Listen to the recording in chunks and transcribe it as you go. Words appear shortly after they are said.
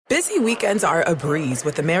Busy weekends are a breeze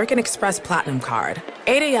with American Express Platinum Card.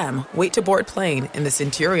 8 a.m., wait to board plane in the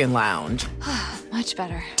Centurion Lounge. Much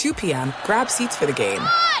better. 2 p.m., grab seats for the game.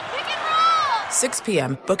 6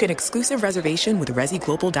 p.m., book an exclusive reservation with Resi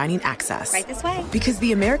Global Dining Access. Right this way. Because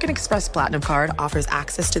the American Express Platinum Card offers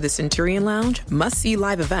access to the Centurion Lounge, must-see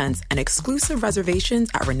live events, and exclusive reservations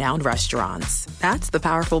at renowned restaurants. That's the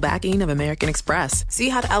powerful backing of American Express. See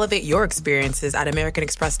how to elevate your experiences at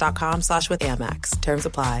americanexpress.com/withAmex. Terms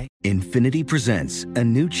apply. Infiniti presents a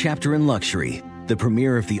new chapter in luxury. The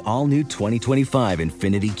premiere of the all-new 2025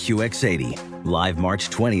 Infiniti QX80. Live March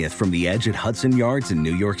 20th from the Edge at Hudson Yards in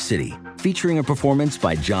New York City. Featuring a performance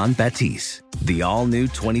by John Batiste. The all-new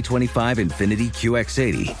 2025 Infiniti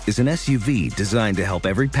QX80 is an SUV designed to help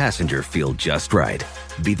every passenger feel just right.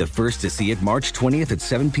 Be the first to see it March 20th at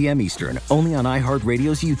 7 p.m. Eastern, only on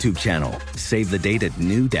iHeartRadio's YouTube channel. Save the date at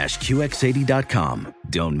new-QX80.com.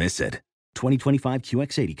 Don't miss it. 2025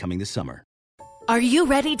 QX80 coming this summer. Are you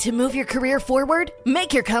ready to move your career forward?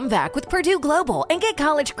 Make your comeback with Purdue Global and get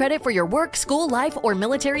college credit for your work, school, life, or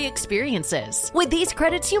military experiences. With these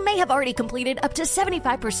credits, you may have already completed up to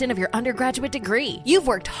 75% of your undergraduate degree. You've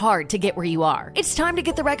worked hard to get where you are. It's time to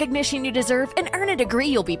get the recognition you deserve and earn a degree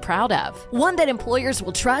you'll be proud of. One that employers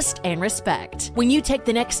will trust and respect. When you take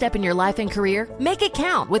the next step in your life and career, make it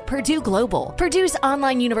count with Purdue Global, Purdue's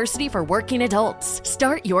online university for working adults.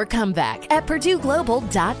 Start your comeback at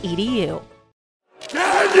purdueglobal.edu.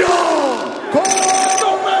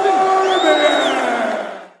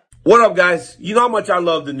 What up, guys? You know how much I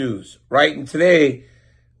love the news, right? And today,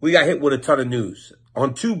 we got hit with a ton of news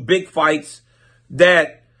on two big fights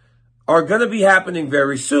that are going to be happening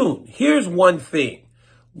very soon. Here's one thing.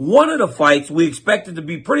 One of the fights, we expected to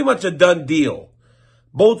be pretty much a done deal.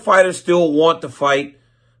 Both fighters still want to fight,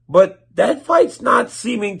 but that fight's not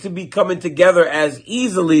seeming to be coming together as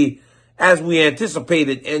easily as we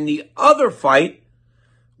anticipated. And the other fight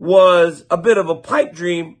was a bit of a pipe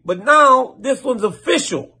dream, but now this one's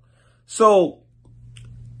official. So,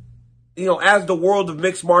 you know, as the world of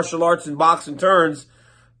mixed martial arts and boxing turns,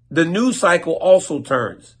 the news cycle also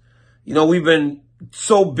turns. You know, we've been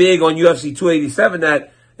so big on UFC 287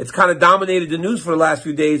 that it's kind of dominated the news for the last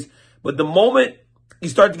few days. But the moment you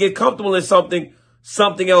start to get comfortable in something,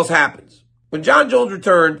 something else happens. When Jon Jones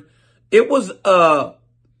returned, it was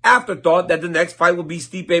afterthought that the next fight would be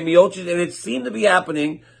Stipe Miocic, and it seemed to be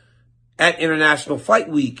happening at International Fight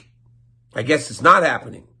Week. I guess it's not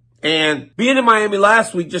happening. And being in Miami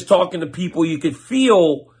last week, just talking to people, you could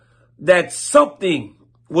feel that something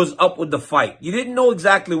was up with the fight. You didn't know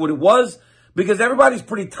exactly what it was because everybody's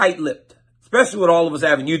pretty tight-lipped, especially with all of us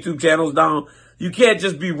having YouTube channels down. You can't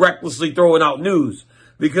just be recklessly throwing out news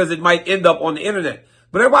because it might end up on the internet.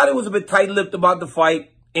 But everybody was a bit tight-lipped about the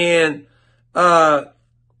fight, and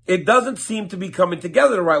it doesn't seem to be coming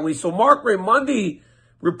together the right way. So Mark Raimondi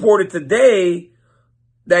reported today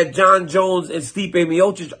that Jon Jones and Stipe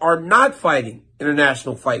Miocic are not fighting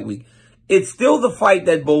International Fight Week. It's still the fight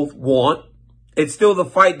that both want. It's still the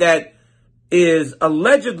fight that is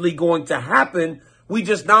allegedly going to happen. We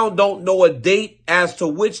just now don't know a date as to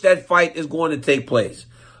which that fight is going to take place.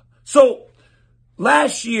 So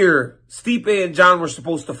last year, Stipe and Jon were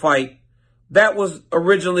supposed to fight. That was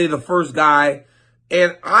originally the first guy.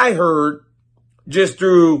 And I heard just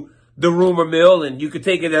through the rumor mill, and you could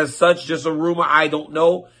take it as such, just a rumor, I don't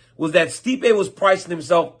know, was that Stipe was pricing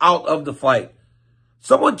himself out of the fight.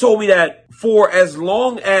 Someone told me that for as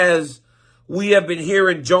long as we have been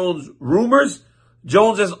hearing Jones rumors,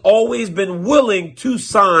 Jones has always been willing to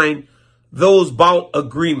sign those bout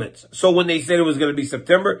agreements. So when they said it was going to be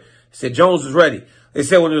September, they said Jones is ready. They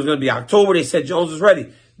said when it was going to be October, they said Jones is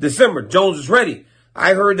ready. December, Jones is ready.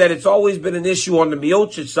 I heard that it's always been an issue on the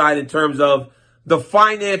Miocic side in terms of the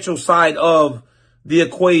financial side of the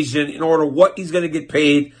equation in order what he's going to get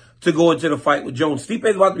paid to go into the fight with Jones. Stipe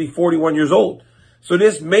is about to be 41 years old. So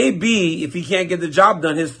this may be, if he can't get the job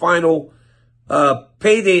done, his final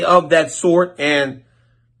payday of that sort. And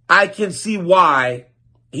I can see why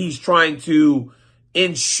he's trying to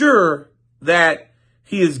ensure that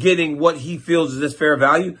he is getting what he feels is his fair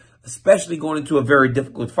value, especially going into a very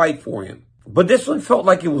difficult fight for him. But this one felt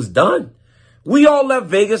like it was done. We all left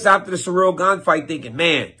Vegas after the Ciryl Gane fight thinking,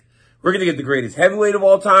 man, we're going to get the greatest heavyweight of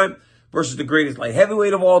all time versus the greatest light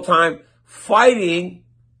heavyweight of all time fighting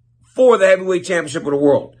for the heavyweight championship of the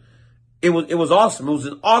world. It was awesome. It was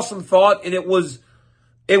an awesome thought, and it was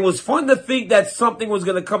fun to think that something was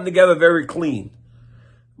going to come together very clean.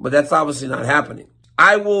 But that's obviously not happening.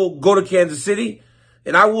 I will go to Kansas City,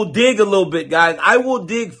 and I will dig a little bit, guys. I will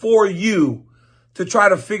dig for you to try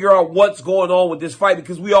to figure out what's going on with this fight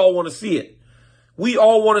because we all want to see it. We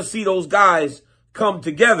all want to see those guys come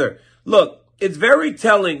together. Look, it's very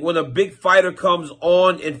telling when a big fighter comes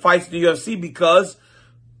on and fights in the UFC because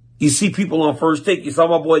you see people on First Take. You saw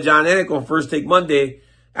my boy John Anik on First Take Monday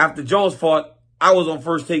after Jones fought. I was on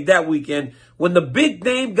First Take that weekend. When the big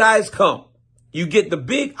name guys come, you get the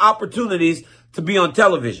big opportunities to be on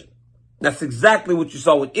television. That's exactly what you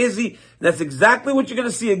saw with Izzy. And that's exactly what you're going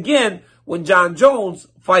to see again when John Jones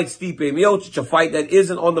fights Stipe Miocic, a fight that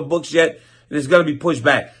isn't on the books yet and is going to be pushed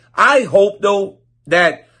back. I hope, though,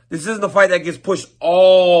 that this isn't a fight that gets pushed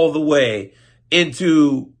all the way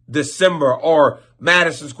into December or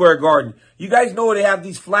Madison Square Garden. You guys know they have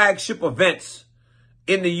these flagship events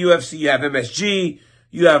in the UFC. You have MSG.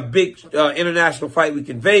 You have big international fight week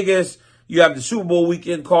in Vegas. You have the Super Bowl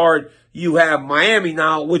weekend card. You have Miami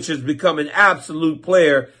now, which has become an absolute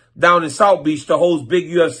player down in South Beach to host big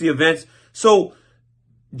UFC events. So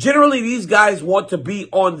generally these guys want to be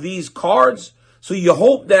on these cards. So you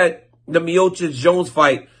hope that the Miocic-Jones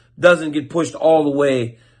fight doesn't get pushed all the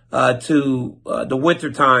way to the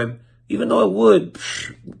winter time, even though it would.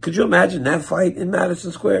 Could you imagine that fight in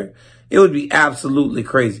Madison Square? It would be absolutely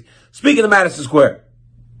crazy. Speaking of Madison Square,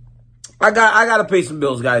 I got to pay some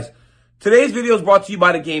bills, guys. Today's video is brought to you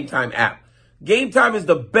by the Game Time app. Game Time is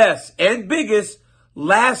the best and biggest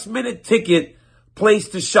last-minute ticket place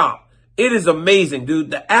to shop. It is amazing,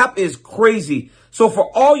 dude. The app is crazy. So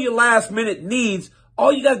for all your last-minute needs,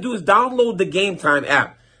 all you got to do is download the Game Time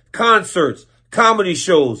app. Concerts, comedy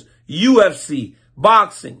shows, UFC,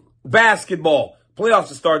 boxing, basketball.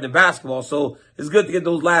 Playoffs are starting in basketball, so it's good to get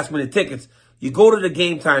those last-minute tickets. You go to the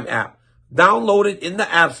Game Time app. Download it in the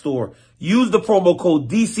App Store. Use the promo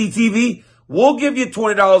code DCTV. We'll give you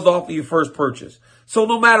 $20 off of your first purchase. So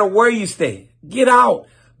no matter where you stay, get out.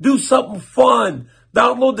 Do something fun.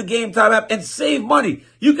 Download the Game Time app and save money.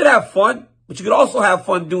 You could have fun, but you could also have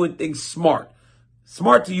fun doing things smart.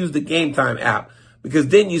 Smart to use the Game Time app because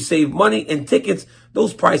then you save money and tickets.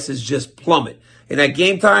 Those prices just plummet. And at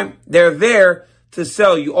Game Time, they're there to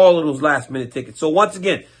sell you all of those last-minute tickets. So once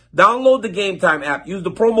again, download the Game Time app. Use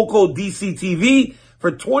the promo code DCTV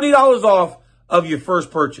for $20 off of your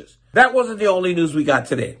first purchase. That wasn't the only news we got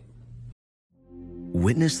today.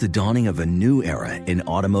 Witness the dawning of a new era in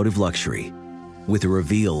automotive luxury with a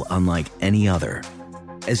reveal unlike any other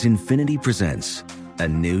as Infiniti presents a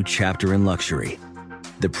new chapter in luxury,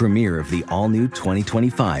 the premiere of the all-new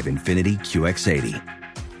 2025 Infiniti QX80.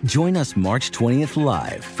 Join us March 20th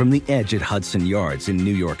live from the Edge at Hudson Yards in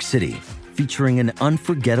New York City, featuring an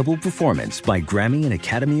unforgettable performance by Grammy and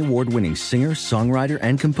Academy Award-winning singer, songwriter,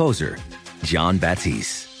 and composer, Jon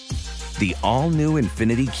Batiste. The all-new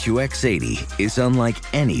Infiniti QX80 is unlike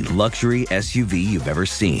any luxury SUV you've ever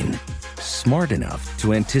seen. Smart enough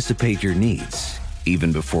to anticipate your needs,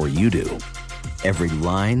 even before you do. Every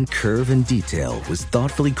line, curve, and detail was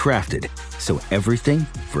thoughtfully crafted, so everything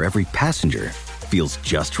for every passenger feels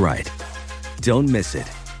just right. Don't miss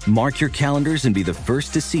it. Mark your calendars and be the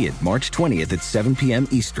first to see it March 20th at 7 p.m.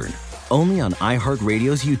 Eastern, only on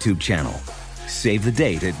iHeartRadio's YouTube channel. Save the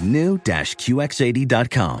date at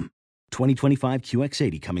new-QX80.com. 2025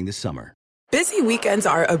 QX80 coming this summer. Busy weekends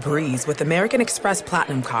are a breeze with American Express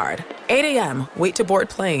Platinum Card. 8 a.m., wait to board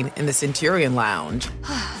plane in the Centurion Lounge.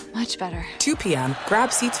 Much better. 2 p.m.,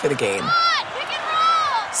 grab seats for the game.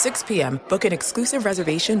 6 p.m., book an exclusive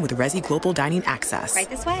reservation with Resi Global Dining Access. Right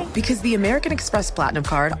this way. Because the American Express Platinum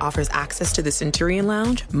Card offers access to the Centurion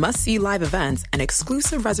Lounge, must-see live events, and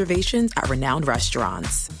exclusive reservations at renowned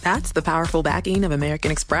restaurants. That's the powerful backing of American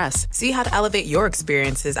Express. See how to elevate your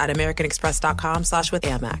experiences at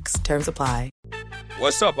americanexpress.com/withAmex. Terms apply.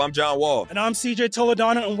 What's up? I'm John Wall. And I'm CJ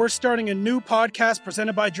Toledano, and we're starting a new podcast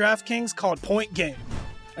presented by DraftKings called Point Game.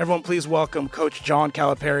 Everyone, please welcome Coach John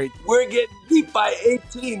Calipari. We're getting beat by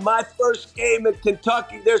 18. My first game in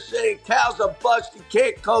Kentucky, they're saying Cal's a bust. He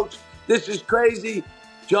can't coach. This is crazy.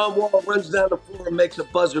 John Wall runs down the floor and makes a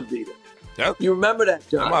buzzer beater. Yep. You remember that,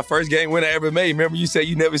 John? That's my first game win I ever made. Remember you said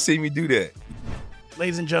you never seen me do that.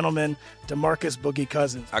 Ladies and gentlemen, DeMarcus Boogie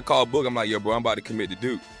Cousins. I called Boog. I'm like, yo, bro, I'm about to commit to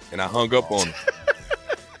Duke. And I hung up on him.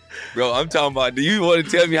 Bro, I'm talking about, do you want to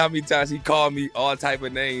tell me how many times he called me all type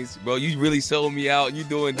of names? Bro, you really sold me out. You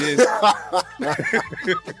doing this.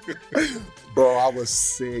 Bro, I was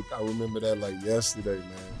sick. I remember that like yesterday, man.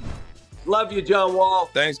 Love you, John Wall.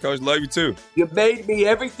 Thanks, Coach. Love you, too. You made me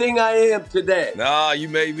everything I am today. Nah, you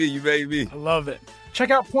made me. You made me. I love it. Check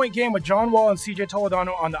out Point Game with John Wall and CJ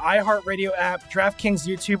Toledano on the iHeartRadio app, DraftKings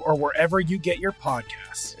YouTube, or wherever you get your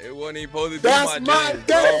podcasts. It wasn't even supposed to be That's my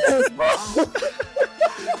game, bro.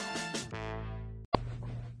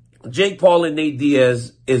 Jake Paul and Nate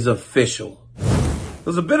Diaz is official. It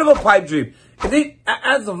was a bit of a pipe dream. And then,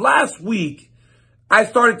 as of last week, I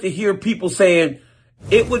started to hear people saying,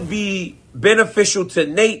 it would be beneficial to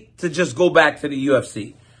Nate to just go back to the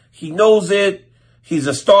UFC. He knows it. He's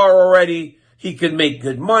a star already. He can make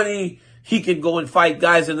good money. He can go and fight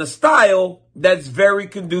guys in a style that's very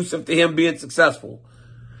conducive to him being successful.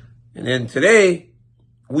 And then today,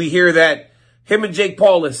 we hear that him and Jake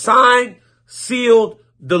Paul is signed, sealed,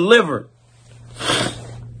 delivered.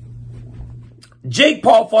 Jake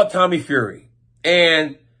Paul fought Tommy Fury,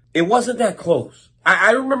 and it wasn't that close.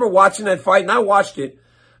 I remember watching that fight, and I watched it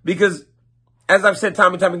because, as I've said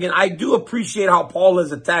time and time again, I do appreciate how Paul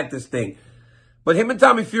has attacked this thing. But him and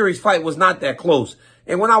Tommy Fury's fight was not that close.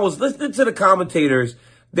 And when I was listening to the commentators,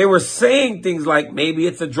 they were saying things like maybe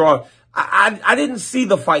it's a draw. I didn't see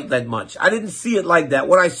the fight that much. I didn't see it like that.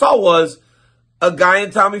 What I saw was a guy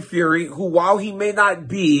in Tommy Fury who, while he may not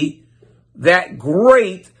be that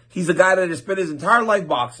great, he's a guy that has spent his entire life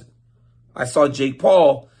boxing. I saw Jake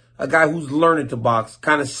Paul, a guy who's learning to box,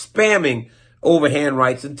 kind of spamming overhand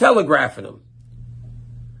rights and telegraphing them.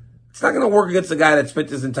 It's not going to work against a guy that spent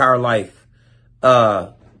his entire life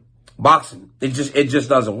boxing. It just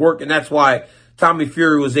doesn't work. And that's why Tommy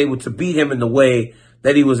Fury was able to beat him in the way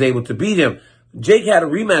that he was able to beat him. Jake had a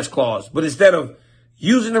rematch clause, but instead of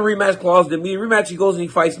using the rematch clause, the rematch, he goes and he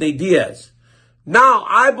fights Nate Diaz. Now,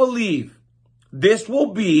 I believe this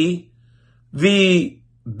will be the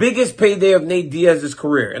biggest payday of Nate Diaz's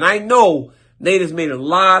career. And I know Nate has made a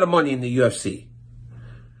lot of money in the UFC.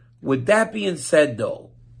 With that being said, though,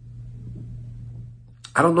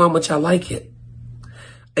 I don't know how much I like it.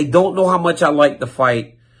 I don't know how much I like the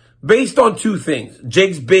fight based on two things.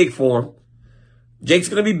 Jake's big for him. Jake's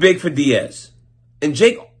going to be big for Diaz. And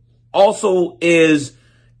Jake also is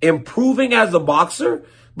improving as a boxer,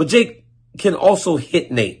 but Jake can also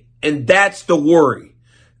hit Nate. And that's the worry.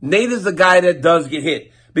 Nate is the guy that does get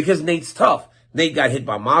hit because Nate's tough. Nate got hit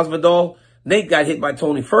by Masvidal. Nate got hit by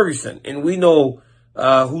Tony Ferguson. And we know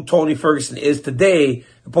who Tony Ferguson is today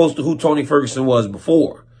opposed to who Tony Ferguson was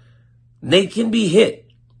before. Nate can be hit.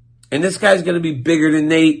 And this guy's going to be bigger than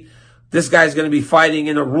Nate. This guy's going to be fighting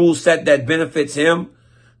in a rule set that benefits him.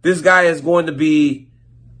 This guy is going to be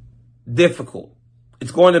difficult.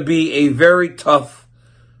 It's going to be a very tough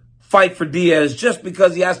fight for Diaz just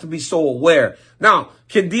because he has to be so aware. Now,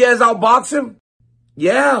 can Diaz outbox him?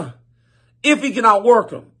 Yeah. If he can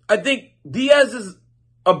outwork him. I think Diaz's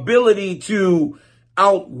ability to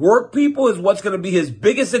outwork people is what's going to be his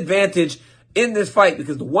biggest advantage in this fight,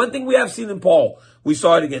 because the one thing we have seen in Paul, we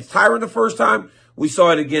saw it against Tyron the first time. We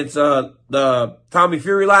saw it against Tommy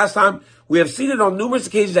Fury last time. We have seen it on numerous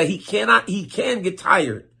occasions that he can get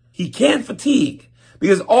tired. He can fatigue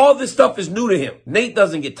because all this stuff is new to him. Nate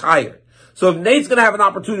doesn't get tired. So if Nate's going to have an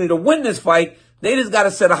opportunity to win this fight, Nate has got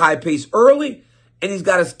to set a high pace early, and he's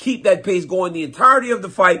got to keep that pace going the entirety of the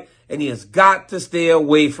fight, and he has got to stay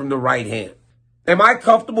away from the right hand. Am I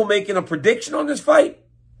comfortable making a prediction on this fight?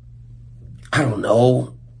 I don't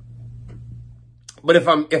know. But if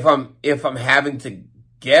I'm having to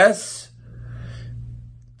guess,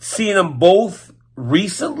 seeing them both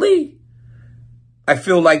recently, I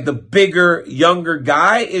feel like the bigger, younger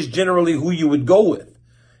guy is generally who you would go with.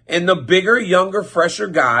 And the bigger, younger, fresher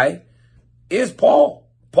guy is Paul.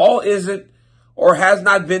 Paul isn't or has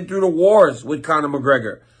not been through the wars with Conor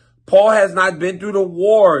McGregor. Paul has not been through the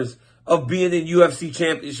wars of being in UFC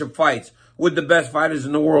championship fights with the best fighters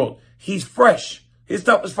in the world. He's fresh. His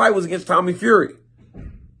toughest fight was against Tommy Fury.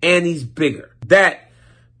 And he's bigger. That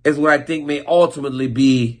is what I think may ultimately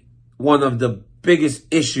be one of the biggest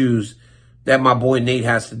issues that my boy Nate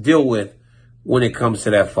has to deal with when it comes to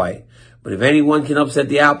that fight. But if anyone can upset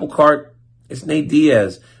the apple cart, it's Nate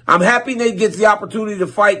Diaz. I'm happy Nate gets the opportunity to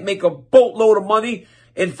fight, make a boatload of money,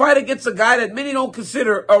 and fight against a guy that many don't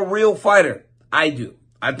consider a real fighter. I do.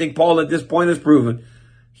 I think Paul at this point has proven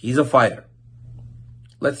he's a fighter.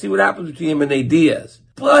 Let's see what happens between him and Nate Diaz.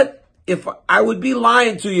 But if I would be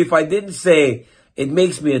lying to you if I didn't say it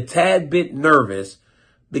makes me a tad bit nervous,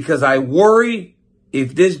 because I worry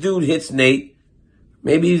if this dude hits Nate,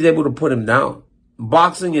 maybe he's able to put him down.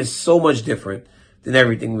 Boxing is so much different than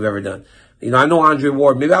everything we've ever done. You know, I know Andre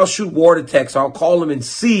Ward. Maybe I'll shoot Ward a text. I'll call him and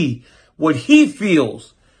see what he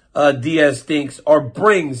feels Diaz thinks or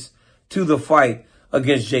brings to the fight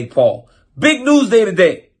against Jake Paul. Big news day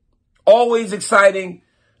today. Always exciting.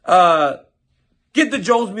 Get the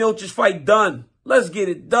Jones-Miocic fight done. Let's get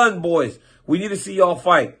it done, boys. We need to see y'all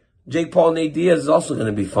fight. Jake Paul and Nate Diaz is also going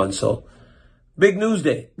to be fun. So, big news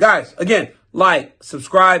day. Guys, again, like,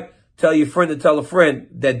 subscribe, tell your friend to tell a friend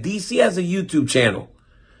that DC has a YouTube channel.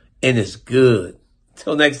 And it's good.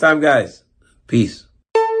 Till next time, guys. Peace.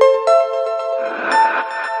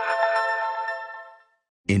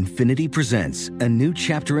 Infinity presents a new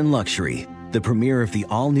chapter in luxury, the premiere of the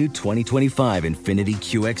all-new 2025 Infiniti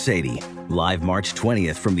QX80, live March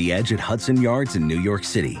 20th from the Edge at Hudson Yards in New York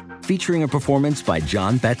City, featuring a performance by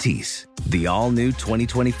John Batiste. The all-new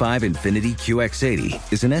 2025 Infiniti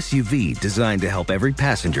QX80 is an SUV designed to help every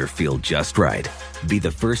passenger feel just right. Be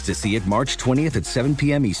the first to see it March 20th at 7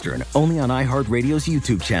 p.m. Eastern, only on iHeartRadio's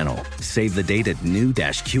YouTube channel. Save the date at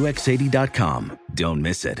new-QX80.com. Don't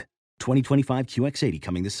miss it. 2025 QX80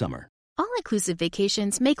 coming this summer. All-inclusive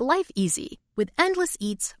vacations make life easy with endless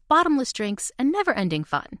eats, bottomless drinks, and never-ending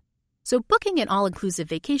fun. So booking an all-inclusive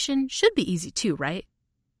vacation should be easy too, right?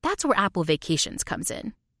 That's where Apple Vacations comes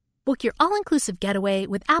in. Book your all-inclusive getaway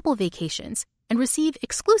with Apple Vacations and receive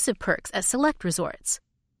exclusive perks at select resorts.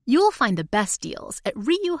 You'll find the best deals at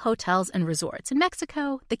Riu Hotels and Resorts in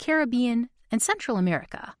Mexico, the Caribbean, and Central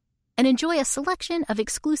America, and enjoy a selection of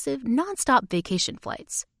exclusive non-stop vacation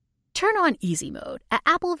flights. Turn on easy mode at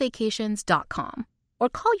applevacations.com or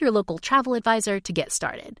call your local travel advisor to get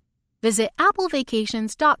started. Visit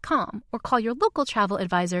applevacations.com or call your local travel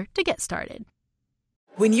advisor to get started.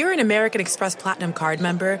 When you're an American Express Platinum Card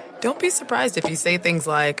member, don't be surprised if you say things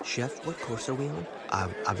like, Chef, what course are we on?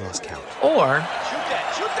 I've lost count. Or,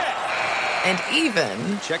 Shoot that! And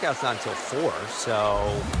even, Checkout's not until 4,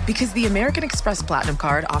 so... Because the American Express Platinum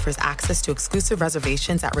Card offers access to exclusive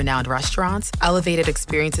reservations at renowned restaurants, elevated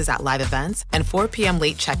experiences at live events, and 4 p.m.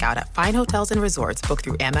 late checkout at fine hotels and resorts booked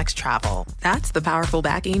through Amex Travel. That's the powerful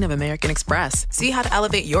backing of American Express. See how to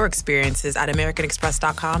elevate your experiences at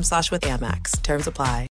americanexpress.com/withAmex. Terms apply.